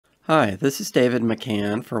Hi, this is David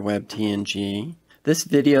McCann for WebTNG. This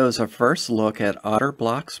video is a first look at Otter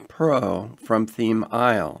Blocks Pro from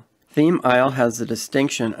ThemeIsle. ThemeIsle has the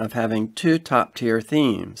distinction of having two top-tier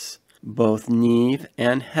themes. Both Neve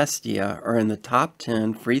and Hestia are in the top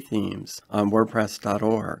 10 free themes on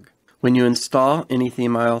WordPress.org. When you install any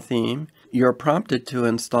ThemeIsle theme, you're prompted to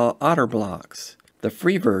install Otter Blocks, the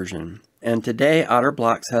free version, and today Otter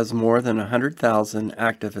Blocks has more than 100,000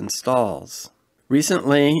 active installs.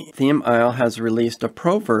 Recently, ThemeIsle has released a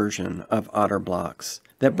pro version of Otter Blocks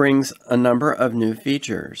that brings a number of new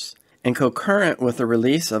features. And concurrent with the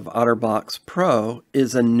release of Otter Blocks Pro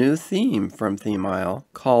is a new theme from ThemeIsle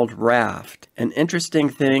called Raft. An interesting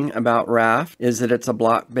thing about Raft is that it's a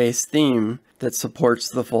block-based theme that supports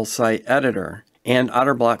the full site editor. And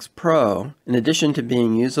Otter Blocks Pro, in addition to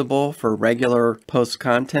being usable for regular post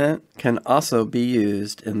content, can also be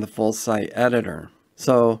used in the full site editor.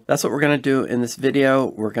 So that's what we're going to do in this video.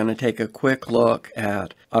 We're going to take a quick look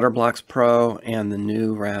at Otter Blocks Pro and the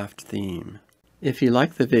new Raft theme. If you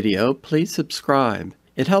like the video, please subscribe.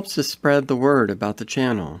 It helps to spread the word about the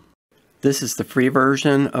channel. This is the free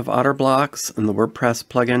version of Otter Blocks in the WordPress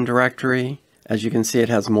plugin directory. As you can see, it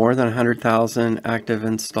has more than 100,000 active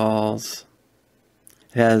installs.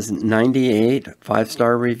 It has 98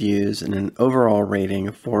 5-star reviews and an overall rating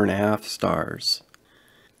of 4.5 stars.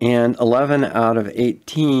 And 11 out of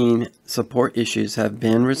 18 support issues have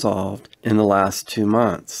been resolved in the last 2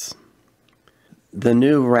 months. The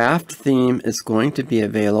new Raft theme is going to be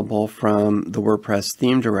available from the WordPress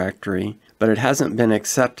theme directory, but it hasn't been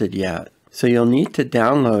accepted yet. So you'll need to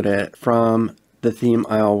download it from the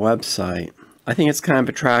ThemeIsle website. I think it's kind of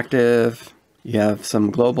attractive. You have some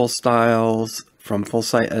global styles from full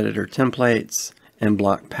site editor templates and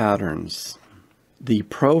block patterns. The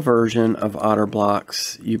Pro version of Otter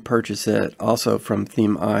Blocks, you purchase it also from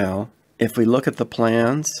ThemeIsle. If we look at the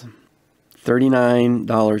plans,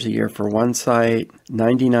 $39 a year for one site,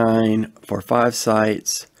 $99 for 5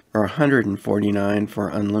 sites, or $149 for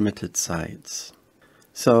unlimited sites.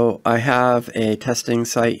 So I have a testing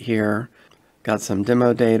site here, got some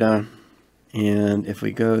demo data, and if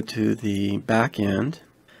we go to the back end,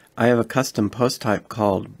 I have a custom post type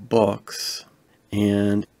called Books,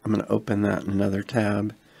 and I'm going to open that in another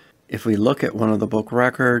tab. If we look at one of the book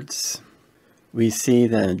records, we see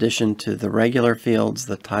that in addition to the regular fields,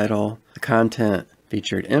 the title, the content,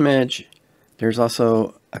 featured image, there's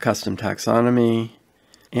also a custom taxonomy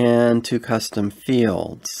and 2 custom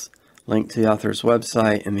fields, linked to the author's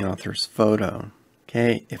website and the author's photo.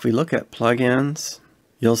 Okay, if we look at plugins,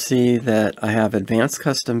 you'll see that I have advanced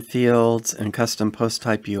custom fields and custom post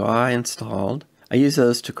type UI installed. I use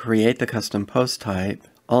those to create the custom post type,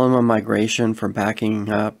 all in one migration for backing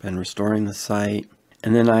up and restoring the site.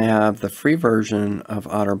 And then I have the free version of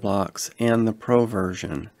Otter Blocks and the Pro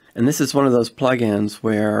version. And this is one of those plugins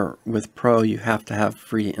where with Pro you have to have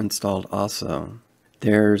free installed also.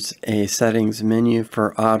 There's a settings menu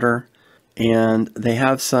for Otter, and they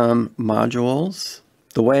have some modules.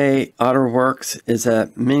 The way Otter works is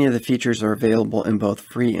that many of the features are available in both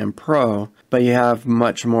free and Pro, but you have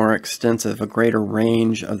much more extensive, a greater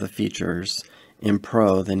range of the features in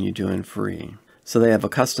Pro than you do in free. So they have a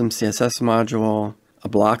custom CSS module, a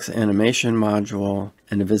blocks animation module,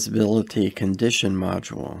 and a visibility condition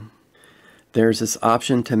module. There's this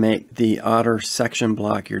option to make the Otter section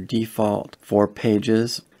block your default for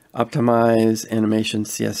pages, optimize animation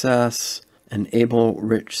CSS, enable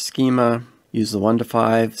rich schema, use the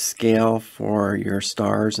 1:5 scale for your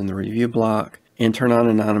stars in the review block, and turn on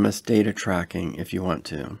anonymous data tracking if you want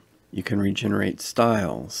to. You can regenerate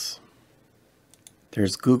styles.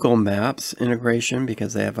 There's Google Maps integration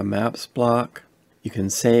because they have a Maps block. You can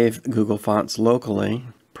save Google Fonts locally,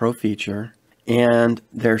 Pro feature. And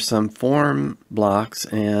there's some form blocks,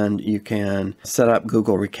 and you can set up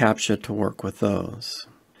Google reCAPTCHA to work with those.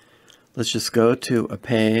 Let's just go to a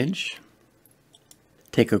page.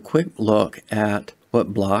 Take a quick look at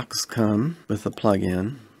what blocks come with the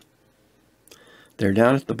plugin. They're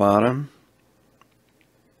down at the bottom.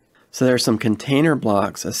 So there's some container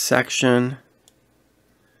blocks, a section,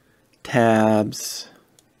 tabs,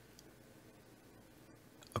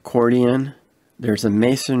 accordion. There's a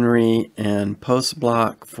masonry and post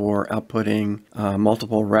block for outputting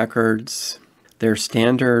multiple records. There's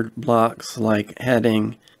standard blocks like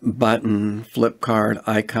heading, button, flip card,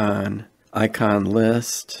 icon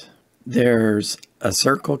list. There's a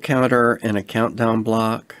circle counter and a countdown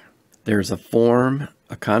block. There's a form,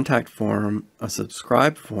 a contact form, a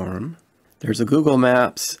subscribe form. There's a Google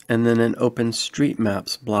Maps and then an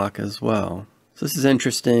OpenStreetMaps block as well. So this is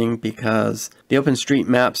interesting because the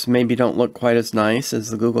OpenStreetMaps maybe don't look quite as nice as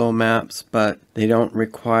the Google Maps, but they don't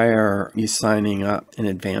require you signing up in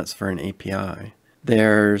advance for an API.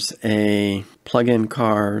 There's a plugin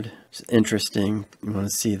card. It's interesting. You want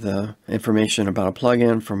to see the information about a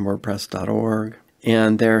plugin from WordPress.org.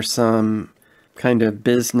 And there's some kind of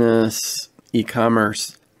business,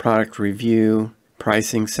 e-commerce, product review,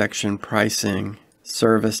 pricing section, pricing,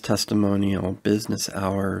 service testimonial, business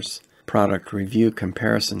hours, product review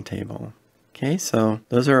comparison table. Okay, so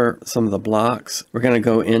those are some of the blocks. We're going to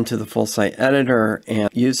go into the full site editor and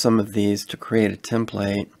use some of these to create a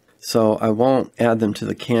template. So I won't add them to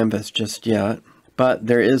the canvas just yet, but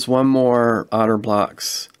there is one more Otter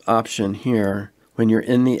Blocks option here. When you're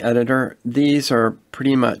in the editor, these are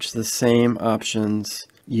pretty much the same options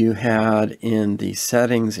you had in the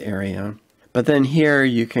settings area. But then here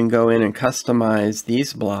you can go in and customize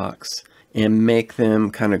these blocks and make them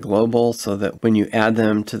kind of global so that when you add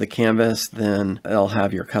them to the canvas, then they'll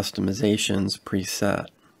have your customizations preset.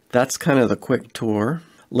 That's kind of the quick tour.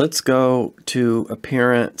 Let's go to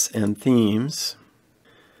Appearance and Themes.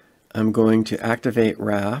 I'm going to activate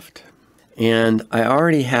Raft. And I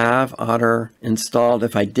already have Otter installed.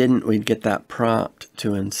 If I didn't, we'd get that prompt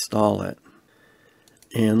to install it.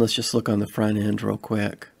 And let's just look on the front end real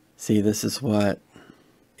quick. See, this is what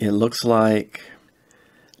it looks like.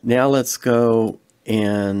 Now let's go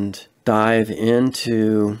and dive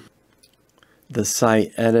into the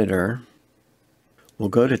site editor. We'll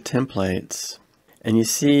go to templates. And you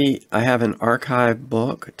see I have an archive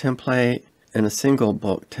book template and a single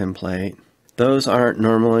book template. Those aren't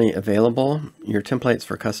normally available, your templates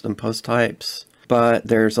for custom post types, but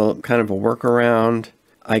there's a kind of a workaround.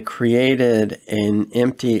 I created an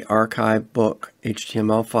empty archive book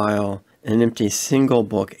HTML file, an empty single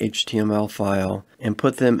book HTML file, and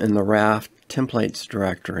put them in the Raft templates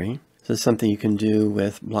directory. This is something you can do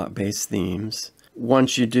with block-based themes.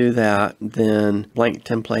 Once you do that, then blank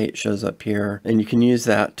template shows up here, and you can use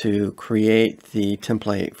that to create the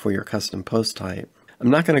template for your custom post type.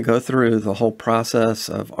 I'm not going to go through the whole process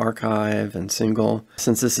of archive and single.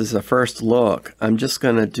 Since this is a first look, I'm just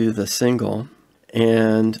going to do the single.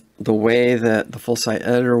 And the way that the full site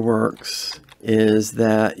editor works is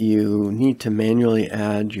that you need to manually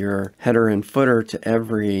add your header and footer to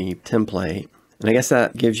every template. And I guess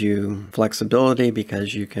that gives you flexibility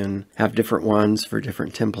because you can have different ones for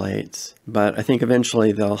different templates. But I think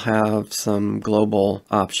eventually they'll have some global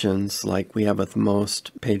options like we have with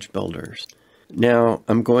most page builders. Now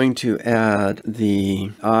I'm going to add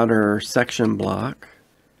the Otter section block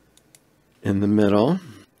in the middle.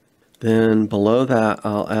 Then below that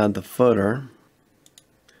I'll add the footer.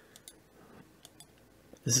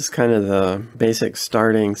 This is kind of the basic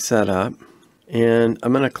starting setup. And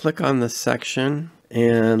I'm going to click on the section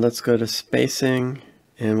and let's go to spacing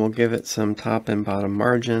and we'll give it some top and bottom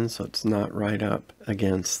margin so it's not right up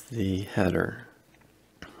against the header.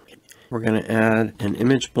 We're going to add an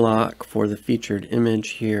image block for the featured image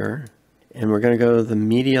here. And we're going to go to the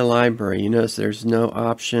media library. You notice there's no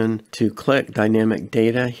option to click dynamic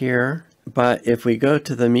data here. But if we go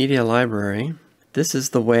to the media library, this is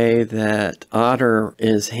the way that Otter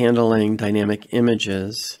is handling dynamic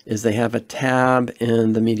images, is they have a tab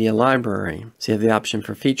in the media library. So you have the option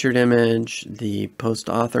for featured image, the post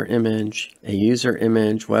author image, a user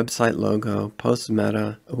image, website logo, post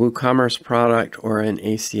meta, a WooCommerce product, or an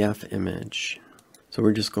ACF image. So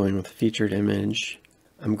we're just going with featured image.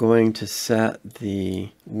 I'm going to set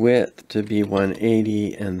the width to be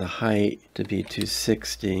 180 and the height to be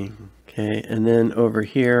 260. Okay, and then over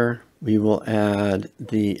here, we will add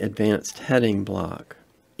the advanced heading block.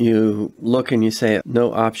 You look and you say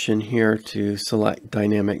no option here to select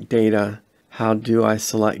dynamic data. How do I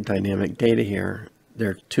select dynamic data here?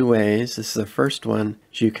 There are two ways. This is the first one.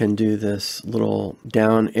 You can do this little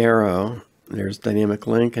down arrow. There's dynamic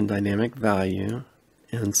link and dynamic value.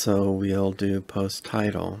 And so we'll do post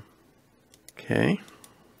title. Okay.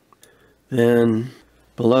 Then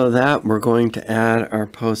below that, we're going to add our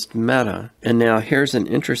post meta. And now here's an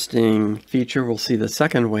interesting feature. We'll see the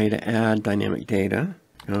second way to add dynamic data.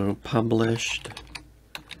 Go published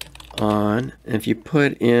on. And if you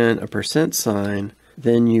put in a %,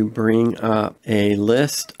 then you bring up a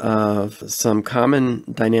list of some common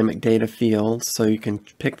dynamic data fields. So you can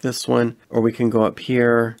pick this one, or we can go up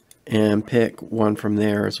here and pick one from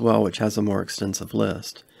there as well, which has a more extensive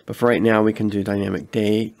list. But for right now, we can do dynamic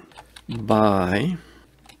date by.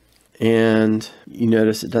 And you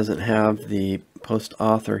notice it doesn't have the post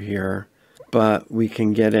author here, but we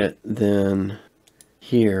can get it then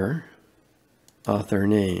here, author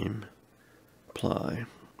name, apply.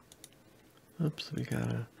 Oops, we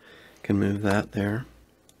gotta can move that there.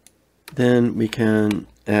 Then we can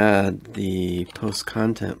add the post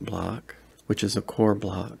content block, which is a core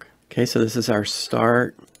block. Okay, so this is our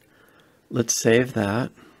start. Let's save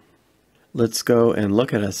that. Let's go and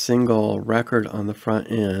look at a single record on the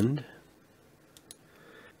front end.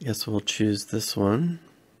 Yes, we'll choose this one.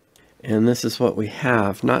 And this is what we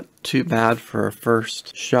have. Not too bad for a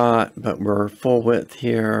first shot, but we're full width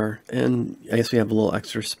here. And I guess we have a little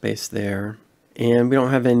extra space there. And we don't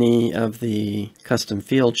have any of the custom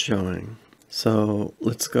fields showing. So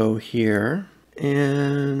let's go here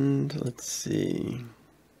and let's see.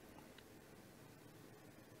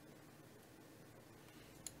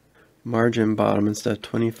 Margin bottom, instead of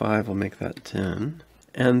 25, we'll make that 10.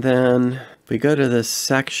 And then if we go to this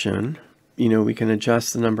section, we can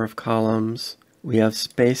adjust the number of columns. We have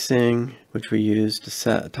spacing, which we use to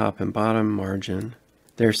set top and bottom margin.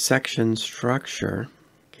 There's section structure.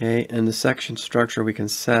 Okay, and the section structure we can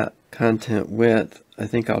set content width. I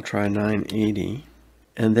think I'll try 980.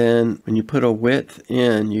 And then when you put a width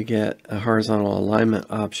in, you get a horizontal alignment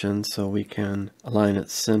option so we can align it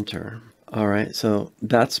center. All right, so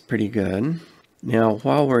that's pretty good. Now,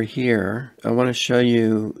 while we're here, I want to show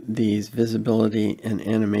you these visibility and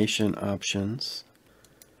animation options.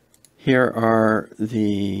 Here are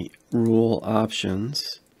the rule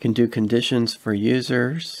options. You can do conditions for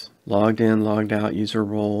users, logged in, logged out user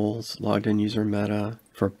roles, logged in user meta,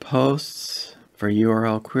 for posts, for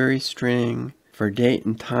URL query string, for date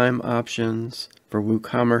and time options, for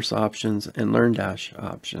WooCommerce options, and LearnDash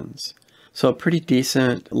options. So a pretty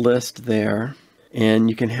decent list there. And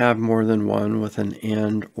you can have more than one with an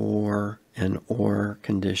and or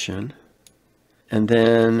condition. And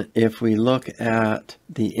then if we look at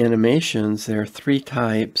the animations, there are 3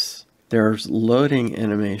 types. There's loading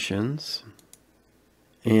animations,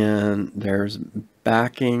 and there's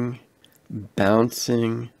backing,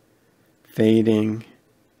 bouncing, fading,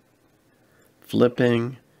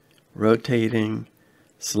 flipping, rotating,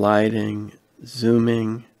 sliding,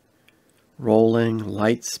 zooming, rolling,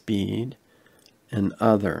 light speed, and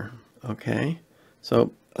other. Okay,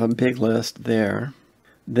 so a big list there.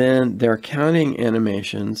 Then there are counting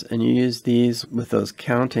animations, and you use these with those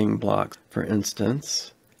counting blocks, for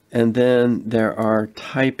instance. And then there are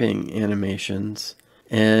typing animations,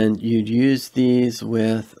 and you'd use these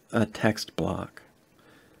with a text block.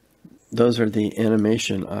 Those are the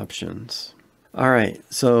animation options. All right,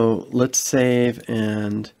 so let's save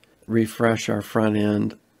and refresh our front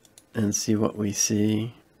end and see what we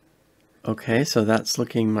see. Okay, so that's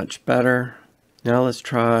looking much better. Now let's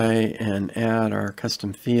try and add our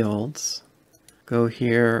custom fields. Go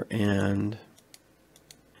here and,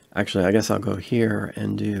 actually I guess I'll go here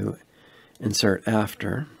and do insert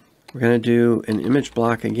after. We're going to do an image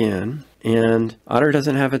block again, and Otter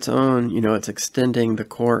doesn't have its own, it's extending the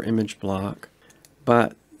core image block,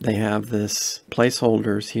 but they have this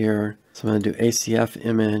placeholders here. So I'm going to do ACF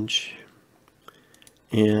image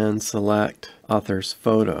and select author's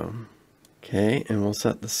photo. Okay, and we'll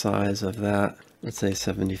set the size of that, let's say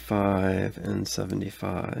 75 and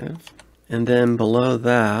 75. And then below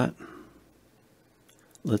that,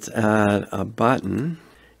 let's add a button.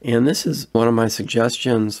 And this is one of my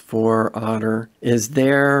suggestions for Otter, is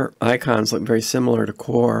their icons look very similar to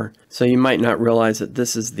Core. So you might not realize that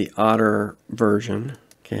this is the Otter version.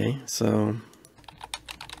 Okay, so,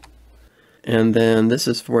 and then this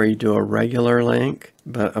is where you do a regular link,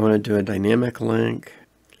 but I'm going to do a dynamic link.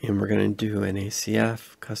 And we're going to do an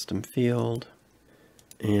ACF custom field,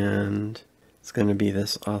 and it's going to be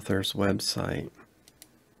this author's website.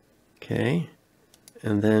 Okay,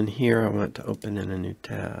 and then here I want to open in a new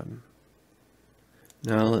tab.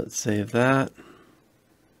 Now let's save that,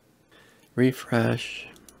 refresh.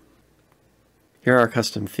 Here are our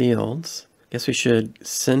custom fields. Guess we should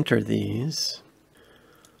center these.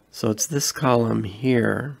 So it's this column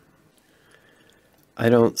here. I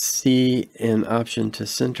don't see an option to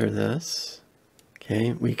center this.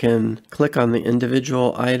 Okay, we can click on the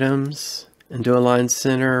individual items and do align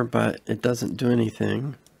center, but it doesn't do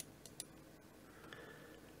anything.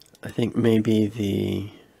 I think maybe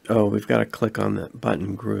we've got to click on that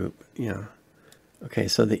button group. Yeah. Okay,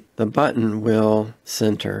 so the button will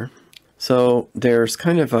center. So there's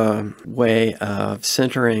kind of a way of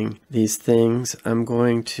centering these things. I'm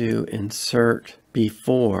going to insert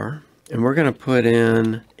before. And we're going to put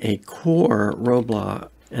in a core row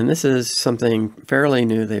block. And this is something fairly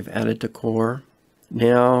new they've added to Core.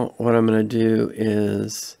 Now what I'm going to do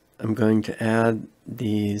is I'm going to add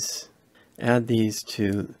these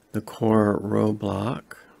to the core row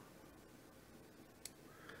block.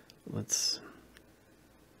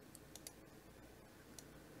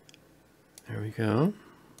 There we go.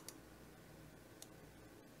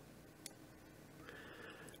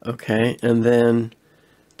 Okay, and then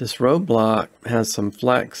this row block has some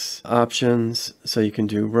flex options, so you can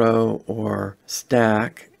do row or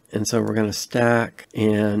stack. And so we're going to stack,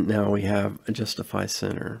 and now we have a justify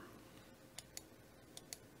center.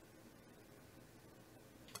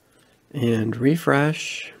 And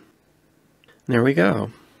refresh. There we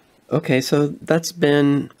go. Okay, so that's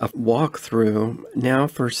been a walkthrough. Now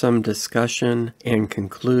for some discussion and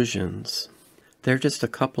conclusions. There are just a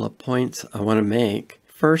couple of points I want to make.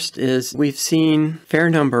 First is we've seen a fair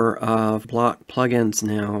number of block plugins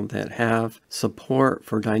now that have support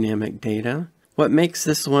for dynamic data. What makes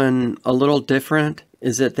this one a little different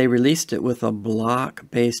is that they released it with a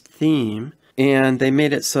block-based theme, and they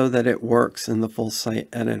made it so that it works in the full site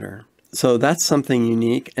editor. So that's something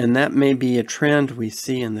unique, and that may be a trend we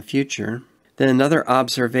see in the future. Then another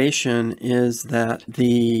observation is that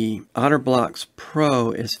the Otter Blocks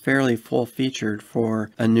Pro is fairly full-featured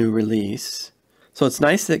for a new release. So it's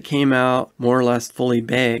nice that it came out more or less fully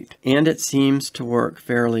baked, and it seems to work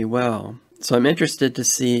fairly well. So I'm interested to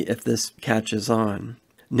see if this catches on.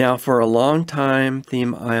 Now, for a long time,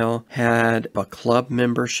 ThemeIsle had a club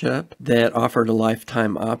membership that offered a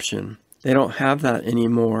lifetime option. They don't have that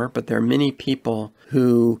anymore, but there are many people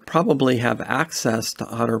who probably have access to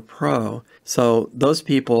Otter Pro. So those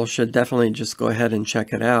people should definitely just go ahead and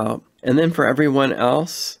check it out. And then for everyone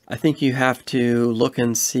else, I think you have to look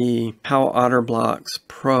and see how Otter Blocks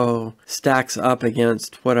Pro stacks up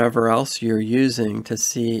against whatever else you're using to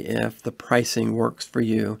see if the pricing works for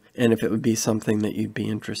you and if it would be something that you'd be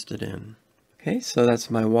interested in. Okay, so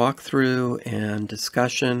that's my walkthrough and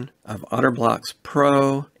discussion of Otter Blocks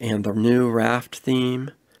Pro and the new Raft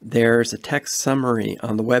theme. There's a text summary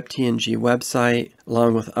on the WebTNG website,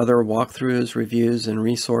 along with other walkthroughs, reviews, and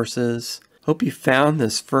resources. Hope you found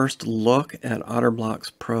this first look at Otter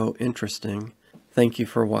Blocks Pro interesting. Thank you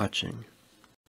for watching.